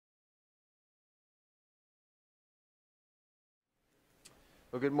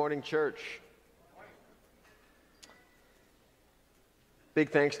Well, good morning, church. Big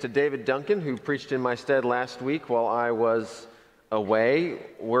thanks to David Duncan, who preached in my stead last week while I was away.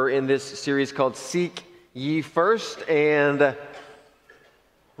 We're in this series called Seek Ye First, and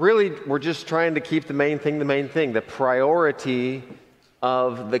really we're just trying to keep the main thing, the priority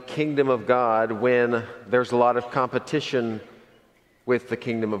of the kingdom of God when there's a lot of competition with the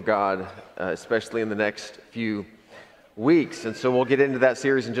kingdom of God, especially in the next few weeks. And so we'll get into that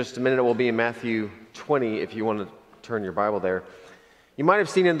series in just a minute. It will be in Matthew 20 if you want to turn your Bible there. You might have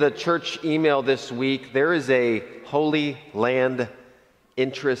seen in the church email this week, there is a Holy Land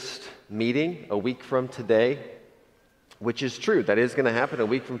interest meeting a week from today, which is true. That is going to happen a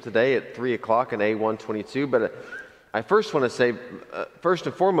week from today at 3 o'clock in A122. But I first want to say, first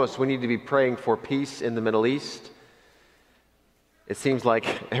and foremost, we need to be praying for peace in the Middle East. It seems like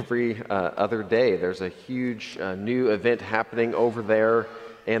every other day there's a huge new event happening over there,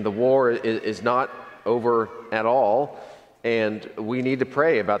 and the war is not over at all. And we need to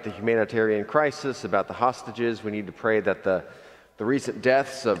pray about the humanitarian crisis, about the hostages. We need to pray that the recent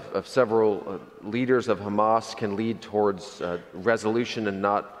deaths of several leaders of Hamas can lead towards resolution and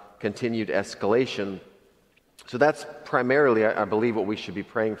not continued escalation. So that's primarily, I believe, what we should be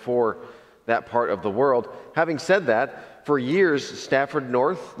praying for, that part of the world. Having said that, for years, Stafford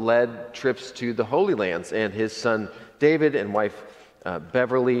North led trips to the Holy Lands, and his son David and wife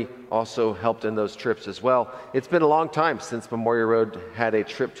Beverly also helped in those trips as well. It's been a long time since Memorial Road had a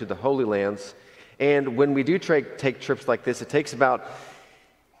trip to the Holy Lands, and when we do take trips like this, it takes about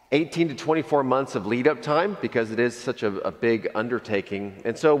 18 to 24 months of lead-up time because it is such a big undertaking.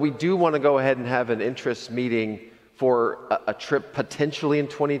 And so we do want to go ahead and have an interest meeting for a trip potentially in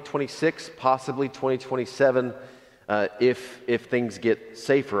 2026, possibly 2027, if things get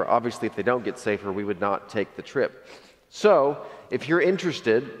safer. Obviously, if they don't get safer, we would not take the trip. So, if you're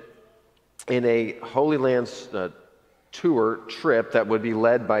interested in a Holy Lands tour trip that would be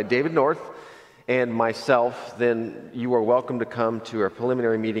led by David North and myself, then you are welcome to come to our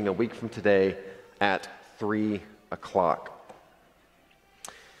preliminary meeting a week from today at 3 o'clock.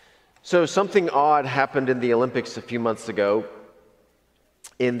 So, something odd happened in the Olympics a few months ago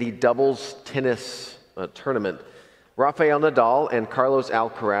in the doubles tennis tournament. Rafael Nadal and Carlos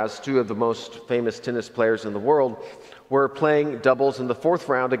Alcaraz, two of the most famous tennis players in the world, were playing doubles in the fourth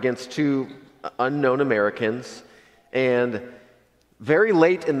round against two unknown Americans. And very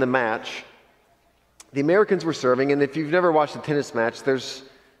late in the match, the Americans were serving. And if you've never watched a tennis match,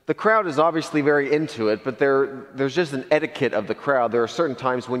 the crowd is obviously very into it, but there's just an etiquette of the crowd. There are certain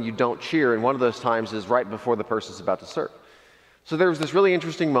times when you don't cheer, and one of those times is right before the person's about to serve. So there was this really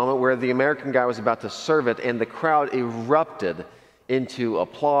interesting moment where the American guy was about to serve it, and the crowd erupted into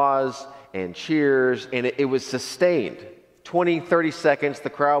applause and cheers, and it was sustained. 20, 30 seconds, the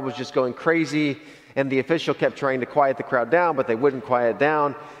crowd was just going crazy, and the official kept trying to quiet the crowd down, but they wouldn't quiet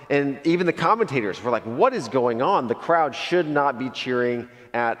down. And even the commentators were like, what is going on? The crowd should not be cheering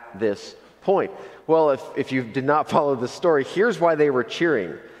at this point. Well, if you did not follow the story, here's why they were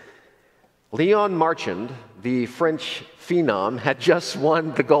cheering. Leon Marchand, the French phenom, had just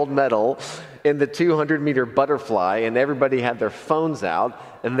won the gold medal in the 200-meter butterfly, and everybody had their phones out,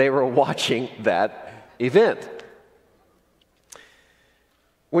 and they were watching that event.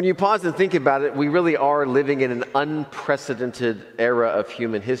 When you pause and think about it, we really are living in an unprecedented era of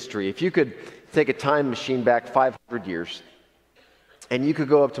human history. If you could take a time machine back 500 years, and you could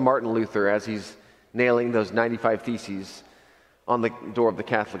go up to Martin Luther as he's nailing those 95 Theses on the door of the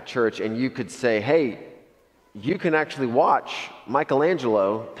Catholic Church, and you could say, hey, you can actually watch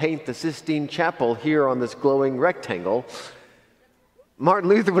Michelangelo paint the Sistine Chapel here on this glowing rectangle. Martin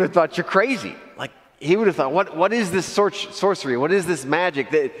Luther would have thought you're crazy. Like, he would have thought, what is this sorcery? What is this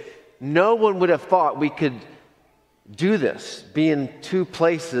magic? That no one would have thought we could do this, be in two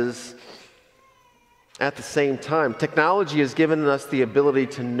places at the same time. Technology has given us the ability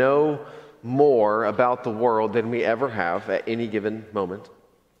to know more about the world than we ever have at any given moment.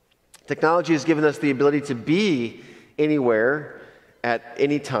 Technology has given us the ability to be anywhere at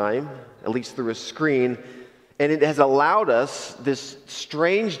any time, at least through a screen, and it has allowed us this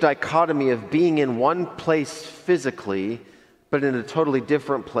strange dichotomy of being in one place physically, but in a totally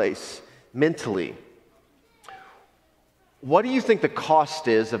different place mentally. What do you think the cost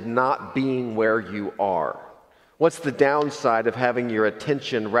is of not being where you are? What's the downside of having your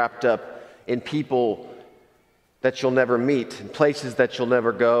attention wrapped up in people that you'll never meet, in places that you'll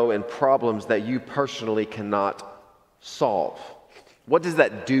never go, and problems that you personally cannot solve? What does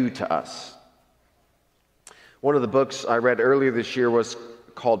that do to us? One of the books I read earlier this year was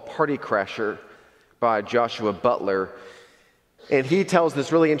called Party Crasher by Joshua Butler. And he tells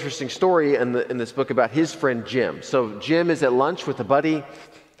this really interesting story in this book about his friend Jim. So Jim is at lunch with a buddy,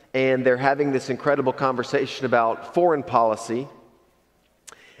 and they're having this incredible conversation about foreign policy.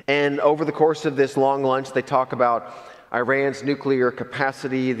 And over the course of this long lunch, they talk about Iran's nuclear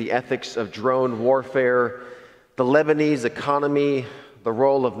capacity, the ethics of drone warfare, the Lebanese economy, the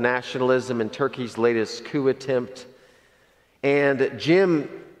role of nationalism in Turkey's latest coup attempt. And Jim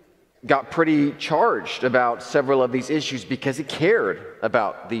got pretty charged about several of these issues because he cared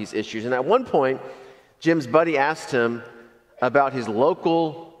about these issues. And at one point, Jim's buddy asked him about his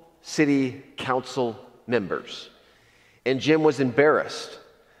local city council members. And Jim was embarrassed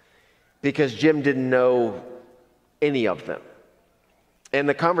because Jim didn't know any of them. And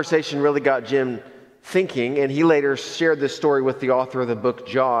the conversation really got Jim thinking, and he later shared this story with the author of the book,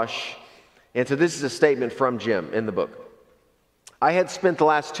 Josh. And so this is a statement from Jim in the book. I had spent the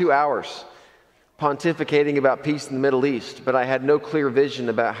last 2 hours pontificating about peace in the Middle East, but I had no clear vision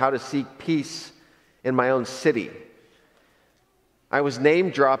about how to seek peace in my own city. I was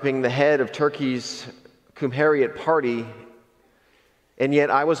name-dropping the head of Turkey's Cumhuriyet Party, and yet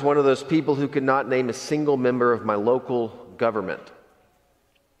I was one of those people who could not name a single member of my local government.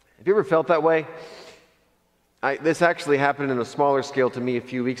 Have you ever felt that way? This actually happened in a smaller scale to me a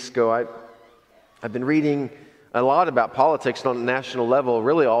few weeks ago. I've been reading a lot about politics on a national level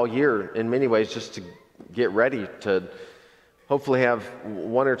really all year in many ways, just to get ready to hopefully have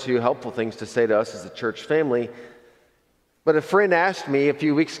one or two helpful things to say to us as a church family. But a friend asked me a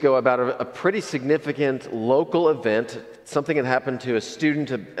few weeks ago about a pretty significant local event, something that happened to a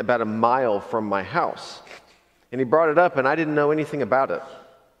student about a mile from my house. And he brought it up, and I didn't know anything about it.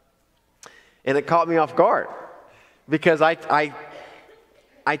 And it caught me off guard because I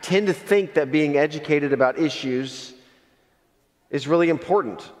tend to think that being educated about issues is really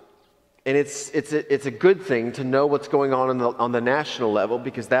important. And it's a good thing to know what's going on the national level,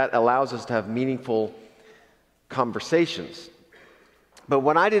 because that allows us to have meaningful conversations. But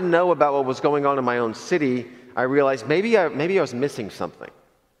when I didn't know about what was going on in my own city, I realized maybe I was missing something.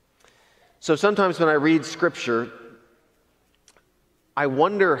 So sometimes when I read Scripture, I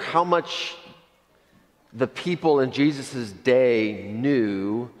wonder how much the people in Jesus' day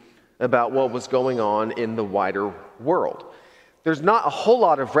knew about what was going on in the wider world. There's not a whole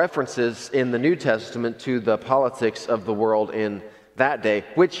lot of references in the New Testament to the politics of the world in that day,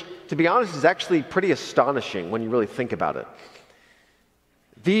 which, to be honest, is actually pretty astonishing when you really think about it.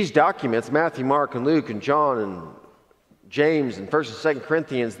 These documents, Matthew, Mark, and Luke, and John, and James, and 1st and 2nd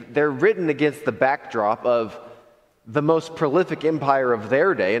Corinthians, they're written against the backdrop of the most prolific empire of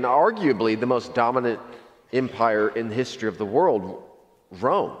their day, and arguably the most dominant empire in the history of the world,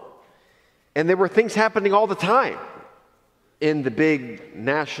 Rome. And there were things happening all the time in the big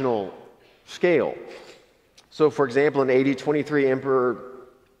national scale. So, for example, in AD 23, Emperor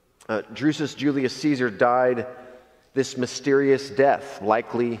Drusus Julius Caesar died this mysterious death,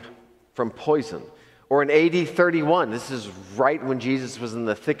 likely from poison. Or in AD 31, this is right when Jesus was in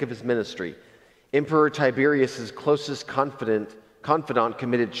the thick of his ministry, Emperor Tiberius's closest confidant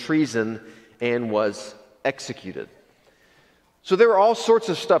committed treason and was executed. So there were all sorts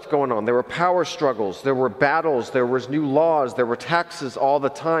of stuff going on. There were power struggles, there were battles, there was new laws, there were taxes all the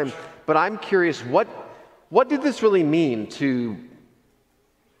time. But I'm curious, what did this really mean to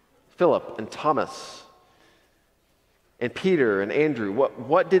Philip and Thomas and Peter and Andrew?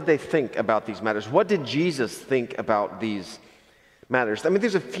 What did they think about these matters? What did Jesus think about these matters? I mean,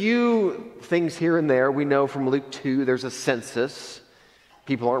 there's a few things here and there. We know from Luke 2, there's a census.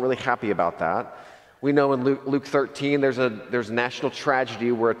 People aren't really happy about that. We know in Luke 13, there's a national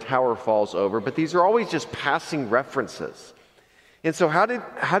tragedy where a tower falls over, but these are always just passing references. And so how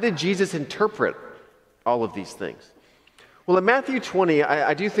did Jesus interpret all of these things? Well, in Matthew 20,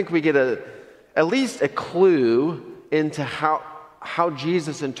 I do think we get at least a clue into how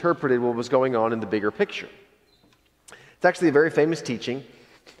Jesus interpreted what was going on in the bigger picture. It's actually a very famous teaching.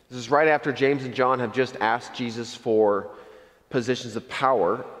 This is right after James and John have just asked Jesus for positions of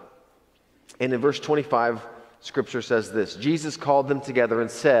power. And in verse 25, Scripture says this: Jesus called them together and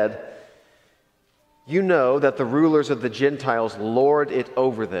said, "You know that the rulers of the Gentiles lord it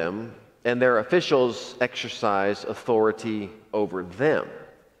over them, and their officials exercise authority over them."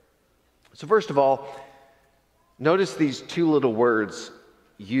 So first of all, notice these two little words,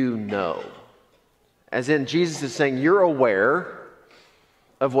 "you know." As in, Jesus is saying, you're aware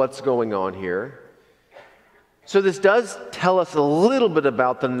of what's going on here. So this does tell us a little bit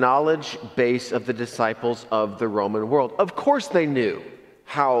about the knowledge base of the disciples of the Roman world. Of course they knew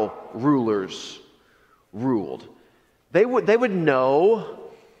how rulers ruled. They would know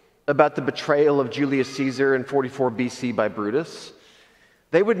about the betrayal of Julius Caesar in 44 BC by Brutus.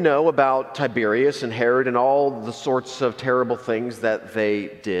 They would know about Tiberius and Herod and all the sorts of terrible things that they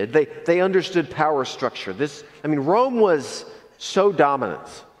did. They understood power structure. Rome was so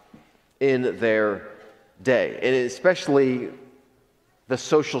dominant in their day, and especially the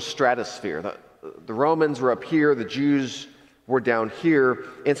social stratosphere. The Romans were up here, the Jews were down here,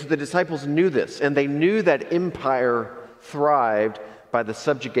 and so the disciples knew this, and they knew that empire thrived by the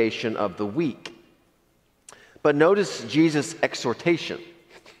subjugation of the weak. But notice Jesus' exhortation.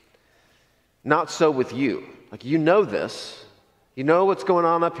 Not so with you. Like, you know this. You know what's going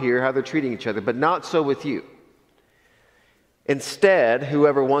on up here, how they're treating each other, but not so with you. Instead,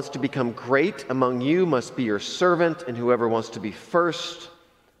 whoever wants to become great among you must be your servant, and whoever wants to be first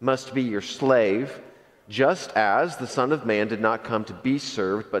must be your slave, just as the Son of Man did not come to be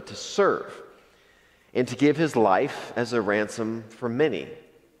served, but to serve, and to give his life as a ransom for many.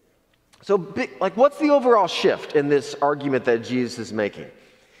 So, what's the overall shift in this argument that Jesus is making?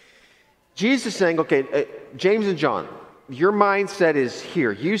 Jesus is saying, okay, James and John, your mindset is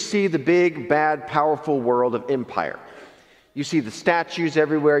here. You see the big, bad, powerful world of empire. You see the statues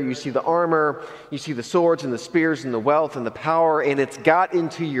everywhere. You see the armor. You see the swords and the spears and the wealth and the power, and it's got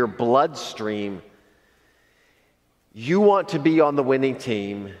into your bloodstream. You want to be on the winning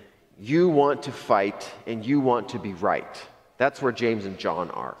team. You want to fight, and you want to be right. That's where James and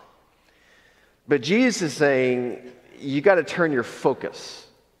John are. But Jesus is saying, you got to turn your focus.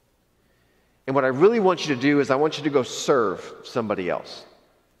 And what I really want you to do is I want you to go serve somebody else.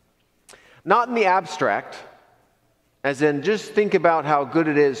 Not in the abstract, as in just think about how good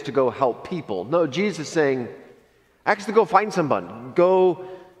it is to go help people. No, Jesus is saying, actually go find someone. Go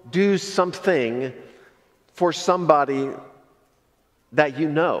do something for somebody that you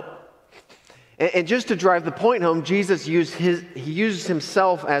know. And just to drive the point home, Jesus uses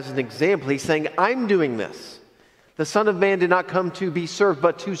himself as an example. He's saying, I'm doing this. The Son of Man did not come to be served,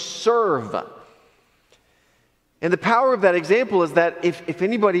 but to serve. And the power of that example is that if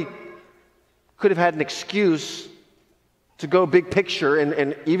anybody could have had an excuse to go big picture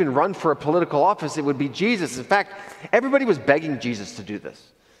and even run for a political office, it would be Jesus. In fact, everybody was begging Jesus to do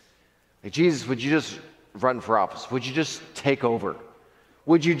this. Like, Jesus, would you just run for office? Would you just take over?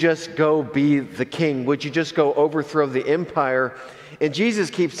 Would you just go be the king? Would you just go overthrow the empire? And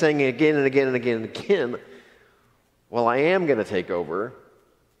Jesus keeps saying it again and again and again and again. Well, I am going to take over,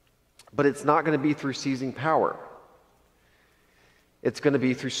 but it's not going to be through seizing power. It's going to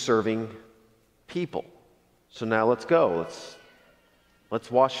be through serving people. So now let's go. Let's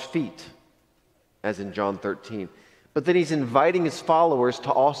wash feet, as in John 13. But then he's inviting his followers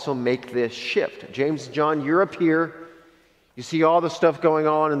to also make this shift. James and John, you're up here. You see all the stuff going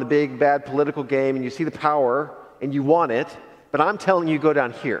on in the big, bad political game, and you see the power, and you want it, but I'm telling you, go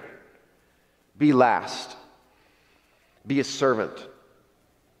down here. Be last. Be a servant.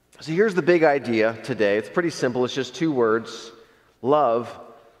 So here's the big idea today. It's pretty simple. It's just two words. Love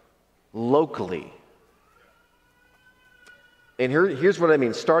locally. And here's what I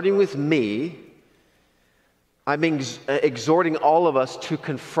mean. Starting with me, I'm exhorting all of us to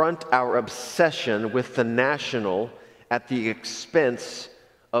confront our obsession with the national at the expense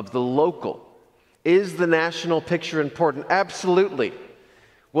of the local. Is the national picture important? Absolutely.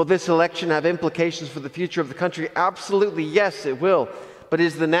 Will this election have implications for the future of the country? Absolutely, yes, it will. But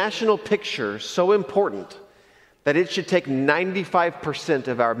is the national picture so important that it should take 95%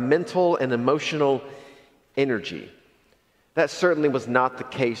 of our mental and emotional energy? That certainly was not the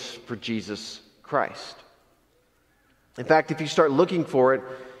case for Jesus Christ. In fact, if you start looking for it,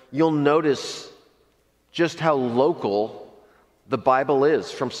 you'll notice just how local the Bible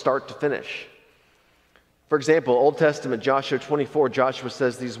is from start to finish. For example, Old Testament, Joshua 24, Joshua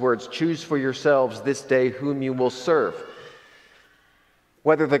says these words, "Choose for yourselves this day whom you will serve,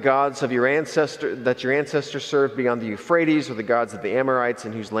 whether the gods of your ancestors served beyond the Euphrates, or the gods of the Amorites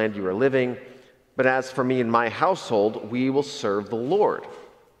in whose land you are living. But as for me and my household, we will serve the Lord."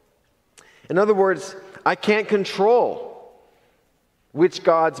 In other words, I can't control which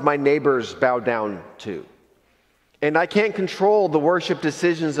gods my neighbors bow down to. And I can't control the worship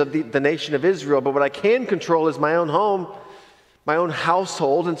decisions of the nation of Israel, but what I can control is my own home, my own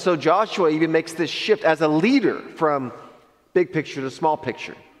household. And so Joshua even makes this shift as a leader from big picture to small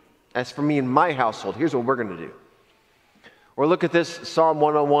picture. As for me and my household, here's what we're going to do. Or look at this, Psalm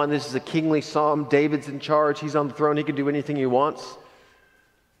 101. This is a kingly psalm. David's in charge. He's on the throne. He can do anything he wants.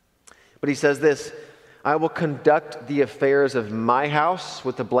 But he says this, "I will conduct the affairs of my house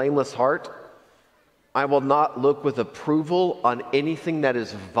with a blameless heart. I will not look with approval on anything that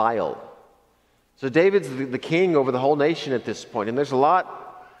is vile." So David's the king over the whole nation at this point. And there's a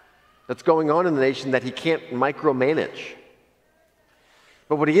lot that's going on in the nation that he can't micromanage.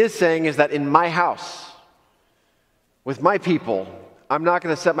 But what he is saying is that in my house, with my people, I'm not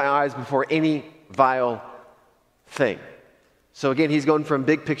going to set my eyes before any vile thing. So again, he's going from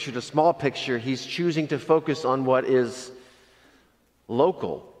big picture to small picture. He's choosing to focus on what is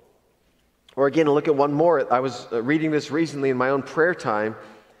local. Or again, look at one more. I was reading this recently in my own prayer time.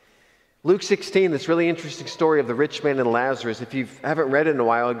 Luke 16, this really interesting story of the rich man and Lazarus. If you haven't read it in a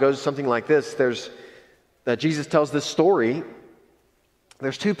while, it goes something like this. Jesus tells this story.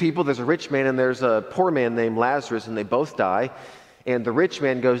 There's two people. There's a rich man and there's a poor man named Lazarus, and they both die. And the rich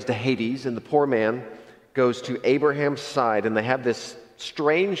man goes to Hades, and the poor man goes to Abraham's side, and they have this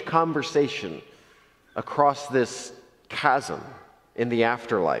strange conversation across this chasm in the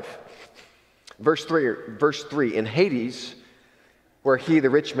afterlife. Verse 3, in Hades, where he, the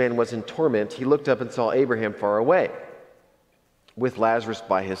rich man, was in torment, he looked up and saw Abraham far away, with Lazarus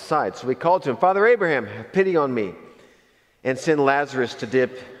by his side. So he called to him, "Father Abraham, have pity on me, and send Lazarus to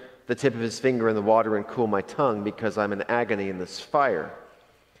dip the tip of his finger in the water and cool my tongue, because I'm in agony in this fire."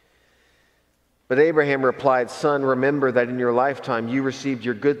 But Abraham replied, "Son, remember that in your lifetime you received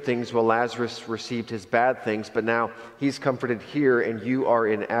your good things while Lazarus received his bad things, but now he's comforted here and you are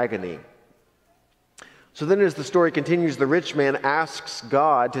in agony." So then as the story continues, the rich man asks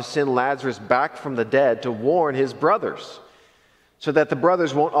God to send Lazarus back from the dead to warn his brothers, so that the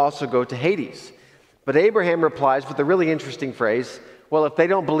brothers won't also go to Hades. But Abraham replies with a really interesting phrase, well, if they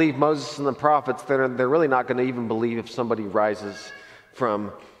don't believe Moses and the prophets, they're really not going to even believe if somebody rises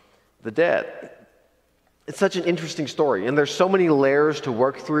from the dead. It's such an interesting story, and there's so many layers to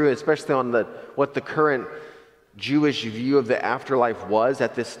work through, especially on what the current Jewish view of the afterlife was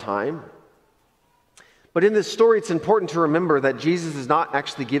at this time. But in this story, it's important to remember that Jesus is not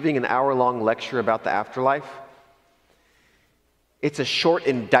actually giving an hour-long lecture about the afterlife. It's a short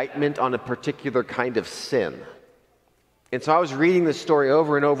indictment on a particular kind of sin. And so I was reading this story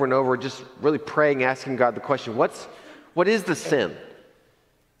over and over and over, just really praying, asking God the question, what is the sin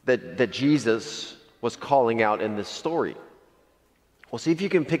that Jesus was calling out in this story? Well, see if you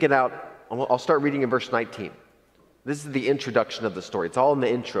can pick it out. I'll start reading in verse 19. This is the introduction of the story. It's all in the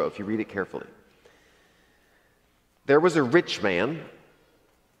intro if you read it carefully. There was a rich man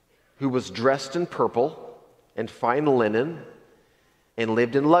who was dressed in purple and fine linen and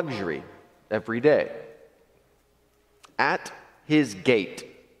lived in luxury every day. At his gate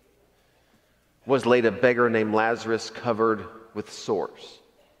was laid a beggar named Lazarus, covered with sores.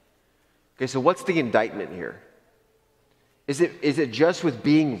 Okay, so what's the indictment here? Is it just with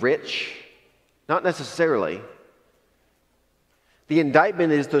being rich? Not necessarily. The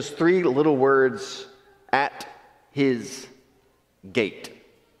indictment is those three little words, at his gate.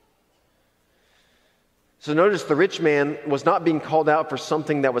 So notice the rich man was not being called out for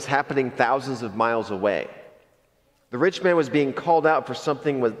something that was happening thousands of miles away. The rich man was being called out for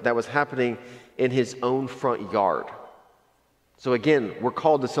something that was happening in his own front yard. So again, we're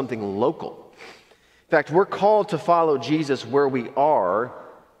called to something local. In fact, we're called to follow Jesus where we are,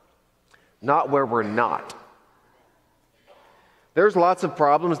 not where we're not. There's lots of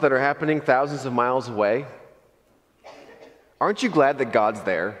problems that are happening thousands of miles away. Aren't you glad that God's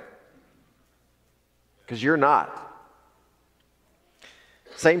there? Because you're not.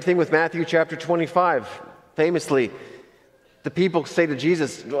 Same thing with Matthew chapter 25. Famously, the people say to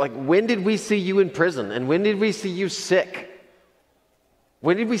Jesus, like, when did we see you in prison? And when did we see you sick?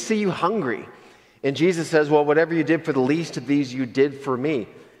 When did we see you hungry? And Jesus says, well, whatever you did for the least of these, you did for me.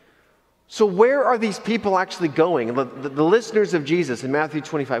 So where are these people actually going? The listeners of Jesus in Matthew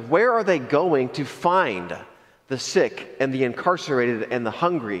 25, where are they going to find the sick and the incarcerated and the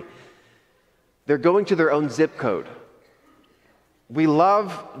hungry? They're going to their own zip code. We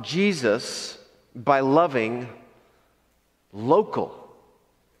love Jesus by loving local.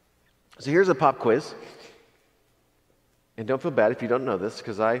 So here's a pop quiz. And don't feel bad if you don't know this,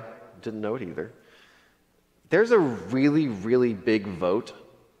 because I didn't know it either. There's a really, really big vote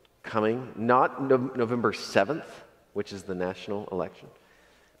coming, not November 7th, which is the national election,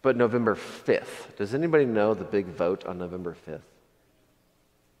 but November 5th. Does anybody know the big vote on November 5th?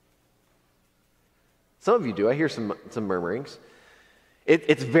 Some of you do. I hear some murmurings.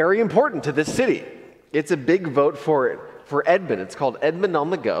 It's very important to this city. It's a big vote for Edmond. It's called Edmond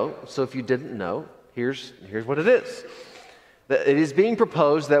on the Go. So if you didn't know, here's what it is. It is being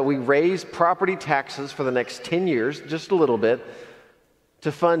proposed that we raise property taxes for the next 10 years, just a little bit,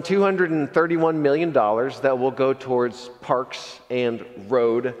 to fund $231 million that will go towards parks and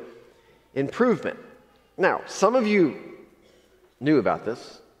road improvement. Now, some of you knew about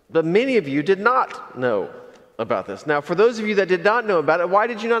this, but many of you did not know about this. Now, for those of you that did not know about it, why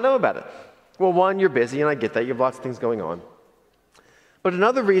did you not know about it? Well, one, you're busy, and I get that. You have lots of things going on. But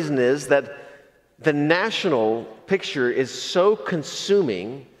another reason is that the national picture is so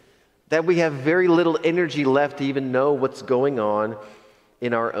consuming that we have very little energy left to even know what's going on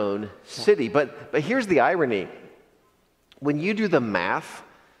in our own city. But here's the irony. When you do the math,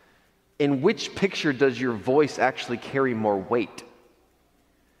 in which picture does your voice actually carry more weight?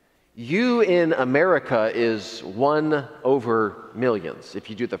 You in America is 1 over millions, if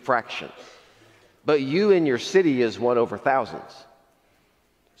you do the fraction. But you in your city is 1 over thousands.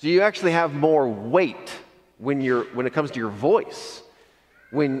 So you actually have more weight when it comes to your voice,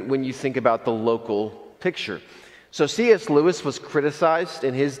 when you think about the local picture. So C.S. Lewis was criticized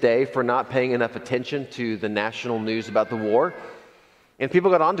in his day for not paying enough attention to the national news about the war. And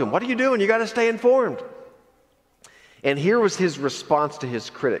people got on to him, "What are you doing? You got to stay informed." And here was his response to his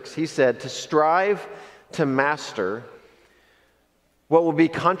critics. He said, "To strive to master what will be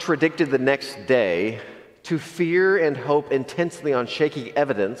contradicted the next day, to fear and hope intensely on shaky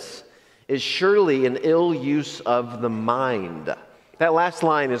evidence, is surely an ill use of the mind." That last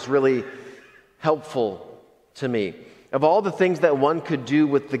line is really helpful to me. Of all the things that one could do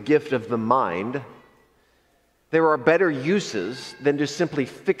with the gift of the mind, there are better uses than to simply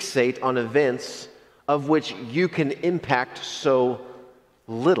fixate on events of which you can impact so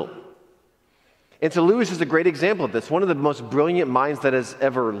little. And so Lewis is a great example of this. One of the most brilliant minds that has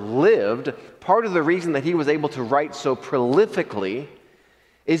ever lived. Part of the reason that he was able to write so prolifically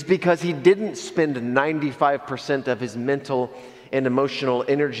is because he didn't spend 95% of his mental and emotional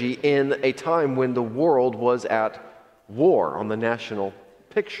energy in a time when the world was at war on the national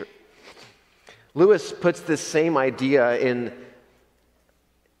picture. Lewis puts this same idea in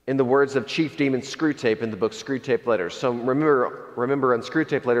the words of Chief Demon Screwtape in the book Screwtape Letters. So remember on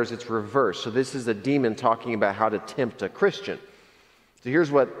Screwtape Letters, it's reversed. So this is a demon talking about how to tempt a Christian. So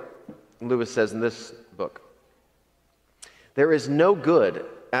here's what Lewis says in this book. "There is no good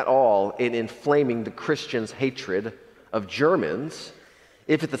at all in inflaming the Christian's hatred of Germans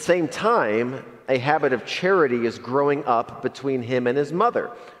if at the same time a habit of charity is growing up between him and his mother,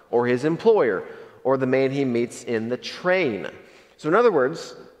 or his employer, or the man he meets in the train." So in other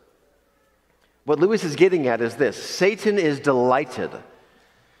words, what Lewis is getting at is this: Satan is delighted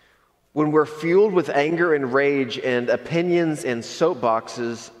when we're fueled with anger and rage and opinions and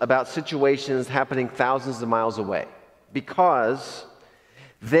soapboxes about situations happening thousands of miles away, because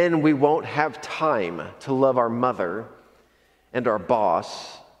then we won't have time to love our mother and our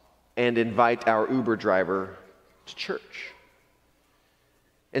boss and invite our Uber driver to church.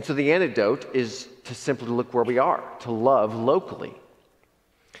 And so the antidote is to simply look where we are, to love locally.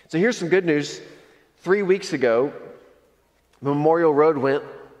 So here's some good news. 3 weeks ago, Memorial Road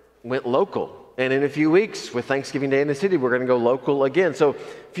went local. And in a few weeks, with Thanksgiving Day in the city, we're going to go local again. So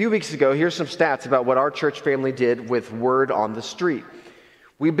a few weeks ago, here's some stats about what our church family did with Word on the Street.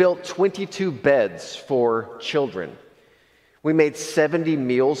 We built 22 beds for children. We made 70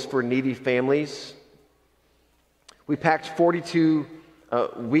 meals for needy families. We packed 42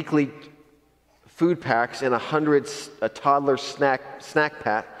 weekly food packs and 100 toddler snack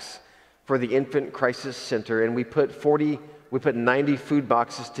packs for the Infant Crisis Center, and we put 90 food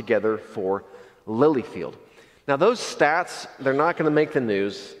boxes together for Lilyfield. Now those stats, they're not going to make the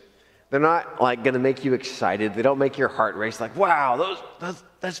news. They're not like going to make you excited. They don't make your heart race like, wow,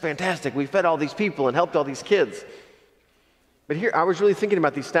 that's fantastic. We fed all these people and helped all these kids. But here, I was really thinking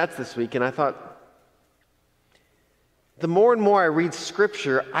about these stats this week, and I thought, the more and more I read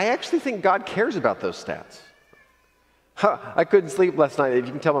Scripture, I actually think God cares about those stats. I couldn't sleep last night. If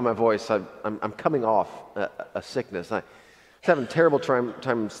you can tell by my voice, I'm coming off a sickness. I was having a terrible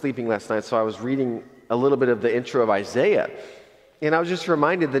time sleeping last night, so I was reading a little bit of the intro of Isaiah, and I was just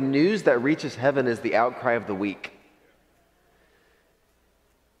reminded the news that reaches heaven is the outcry of the weak.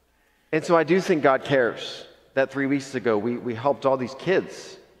 And so I do think God cares that 3 weeks ago we helped all these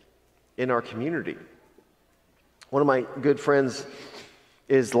kids in our community. One of my good friends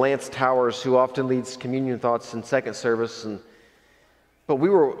is Lance Towers, who often leads communion thoughts in second service. But we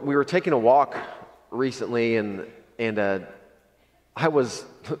were taking a walk recently, and I was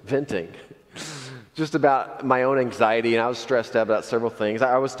venting just about my own anxiety, and I was stressed out about several things.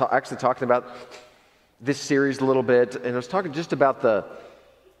 I was actually talking about this series a little bit, and I was talking just about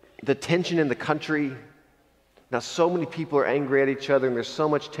the tension in the country. Now, so many people are angry at each other, and there's so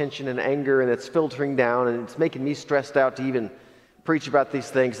much tension and anger, and it's filtering down, and it's making me stressed out to even preach about these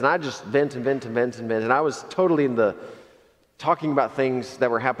things. And I just vent, and I was totally talking about things that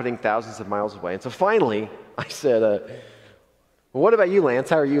were happening thousands of miles away. And so finally, I said, well, what about you, Lance?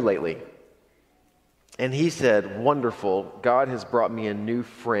 How are you lately? And he said, "Wonderful, God has brought me a new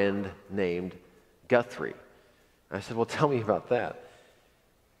friend named Guthrie." I said, "Well, tell me about that."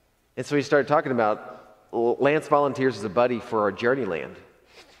 And so he started talking about Lance volunteers as a buddy for our Journeyland.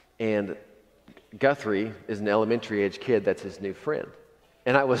 And Guthrie is an elementary age kid that's his new friend.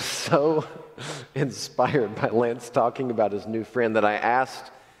 And I was so inspired by Lance talking about his new friend that I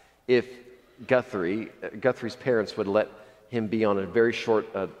asked if Guthrie's parents would let him be on a very short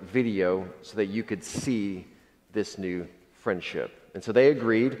video so that you could see this new friendship. And so they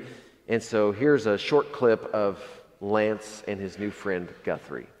agreed. And so here's a short clip of Lance and his new friend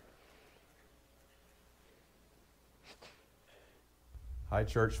Guthrie. Hi,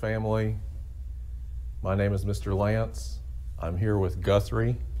 church family. My name is Mr. Lance. I'm here with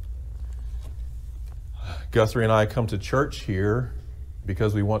Guthrie. Guthrie and I come to church here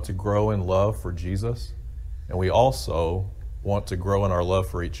because we want to grow in love for Jesus, and we also want to grow in our love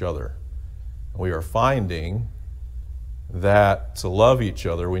for each other. And we are finding that to love each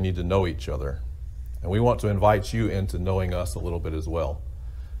other, we need to know each other. And we want to invite you into knowing us a little bit as well.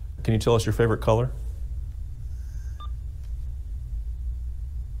 Can you tell us your favorite color?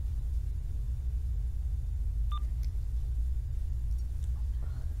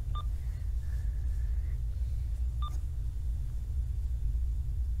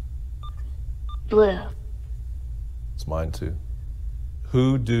 Blue. It's mine too.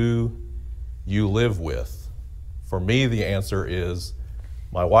 Who do you live with? For me, the answer is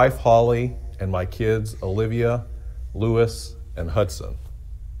my wife, Holly, and my kids, Olivia, Lewis, and Hudson.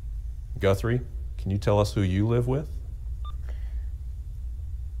 Guthrie, can you tell us who you live with?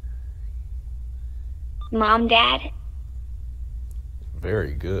 Mom, Dad.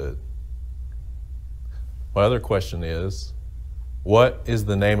 Very good. My other question is, what is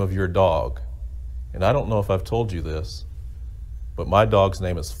the name of your dog? And I don't know if I've told you this, but my dog's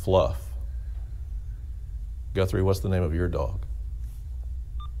name is Fluff. Guthrie, what's the name of your dog?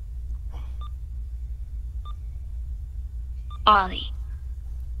 Ollie.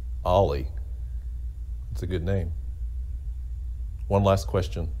 Ollie. That's a good name. One last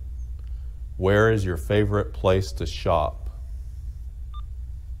question. Where is your favorite place to shop?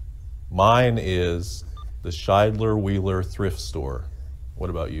 Mine is the Scheidler Wheeler thrift store. What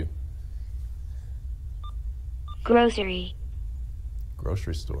about you? Grocery.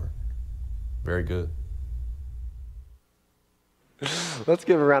 Grocery store. Very good. Let's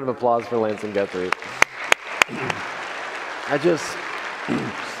give a round of applause for Lance and Guthrie.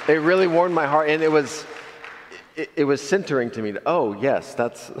 It really warmed my heart, and it was centering to me. Oh, yes,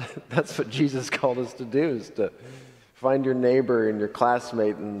 that's what Jesus called us to do, is to find your neighbor and your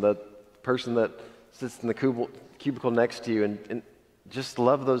classmate and the person that sits in the cubicle next to you and just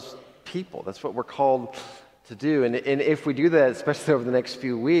love those people. That's what we're called to do. And if we do that, especially over the next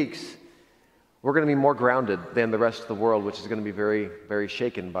few weeks, we're going to be more grounded than the rest of the world, which is going to be very, very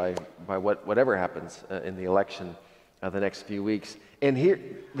shaken by whatever happens in the election the next few weeks. And here,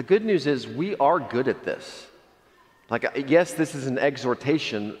 the good news is we are good at this. Like, yes, this is an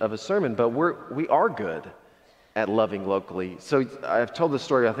exhortation of a sermon, but we are good at loving locally. So I've told this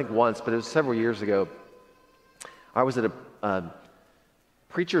story, I think once, but it was several years ago. I was at a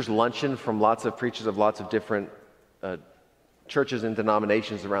preacher's luncheon from lots of preachers of lots of different churches and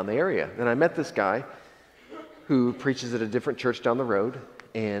denominations around the area. And I met this guy who preaches at a different church down the road,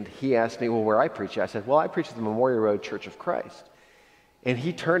 and he asked me, well, where I preach. I said, well, I preach at the Memorial Road Church of Christ. And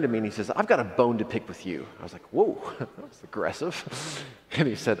he turned to me and he says, I've got a bone to pick with you. I was like, whoa, that was aggressive. And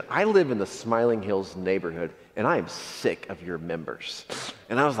he said, I live in the Smiling Hills neighborhood, and I am sick of your members.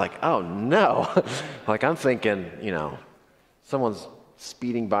 And I was like, oh, no. Like, I'm thinking, someone's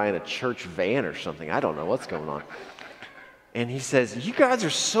speeding by in a church van or something. I don't know what's going on. And he says, you guys are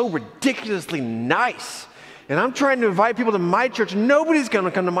so ridiculously nice. And I'm trying to invite people to my church. Nobody's going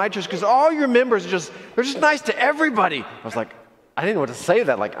to come to my church because all your members they're just nice to everybody. I was like, I didn't know what to say to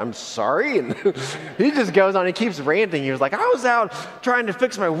that. Like, I'm sorry. And he just goes on. He keeps ranting. He was like, I was out trying to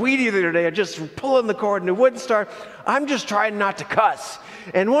fix my weed the other day. I just pulling the cord and it wouldn't start. I'm just trying not to cuss.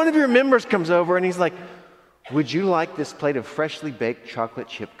 And one of your members comes over and he's like, would you like this plate of freshly baked chocolate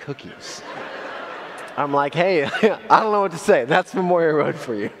chip cookies? I'm like, hey, I don't know what to say. That's Memorial Road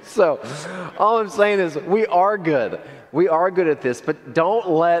for you. So all I'm saying is we are good. We are good at this, but don't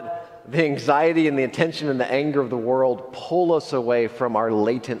let the anxiety and the attention and the anger of the world pull us away from our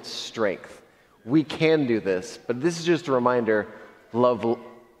latent strength. We can do this, but this is just a reminder, love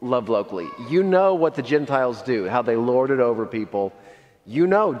locally. You know what the Gentiles do, how they lord it over people. You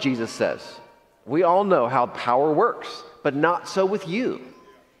know, Jesus says, we all know how power works, but not so with you.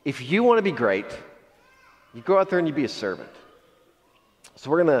 If you want to be great, you go out there and you be a servant. So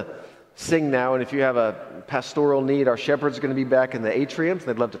we're going to sing now, and if you have a pastoral need, our shepherds are going to be back in the atriums.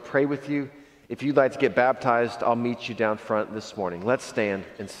 They'd love to pray with you. If you'd like to get baptized, I'll meet you down front this morning. Let's stand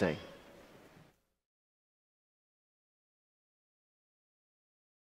and sing.